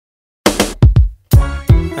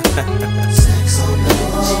Sex on the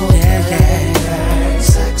beach. Yeah, yeah.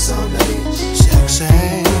 Sex on the beach.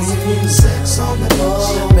 Sex on the beach.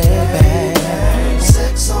 Baby.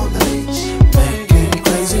 Sex on the beach. Making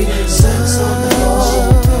crazy. Sex on the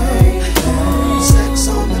beach. Sex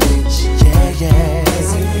on the beach. Yeah,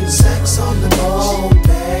 yeah. Sex on the beach.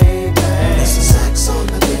 Baby. Sex on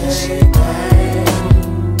the beach.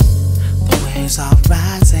 The waves are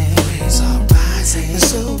rising. Waves are rising.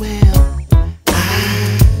 So well.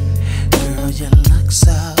 Girl, you look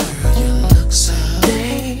so. Girl, you look so.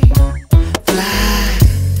 Fly.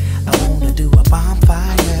 I wanna do a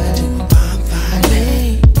bonfire. Do a bonfire.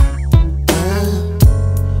 Babe.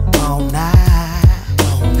 All night.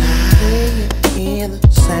 All night. In the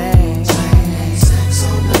sand. Sex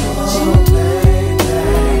on the beach.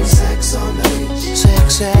 Baby. Sex on the beach. Sex.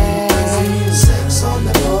 Sex on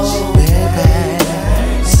the beach. Baby.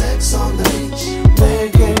 Sex on the beach.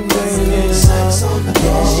 Sex on the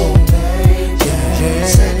beach.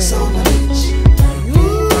 Sex on the beach.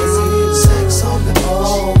 Sex on the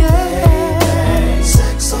beach.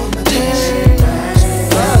 Sex on the beach.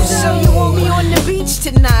 So you want me on the beach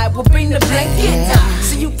tonight? We'll bring the blanket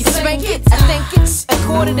so you can spank it. I think it's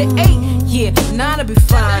 7:45. Yeah, 9'll be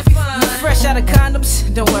fine. You fresh out of condoms?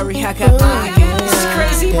 Don't worry, I got mine. It's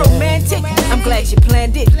crazy romantic. I'm glad you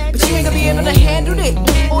planned it, but you ain't gonna be able to handle it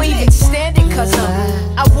or even stand it. Cause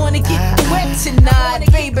I wanna get wet tonight,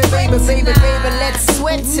 baby, baby, baby, baby. Let's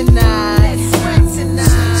sweat tonight.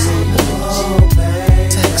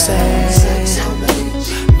 Texas,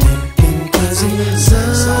 making crazy love.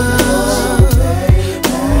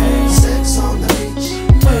 Sex on the beach,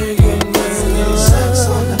 making crazy sex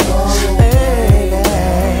on the beach.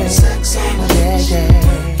 Sex on the beach,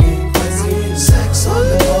 making crazy sex on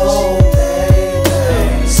the beach.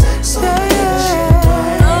 Sex on the beach.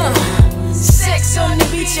 Sex on the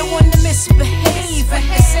beach, I wanna misbehave with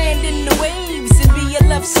the sand in the waves and be a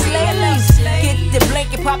love slave. Get the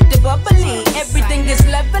blanket, pop the bubbly, everything is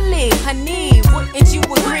lovely. Honey, wouldn't you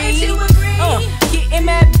agree? Getting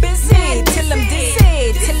mad busy till I'm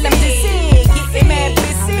dizzy, till I'm dizzy. Getting mad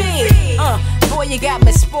busy. Boy, you got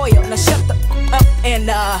me spoiled. Now shut the up and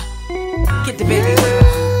get the baby.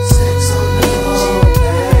 Sex on the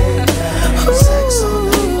beach, sex on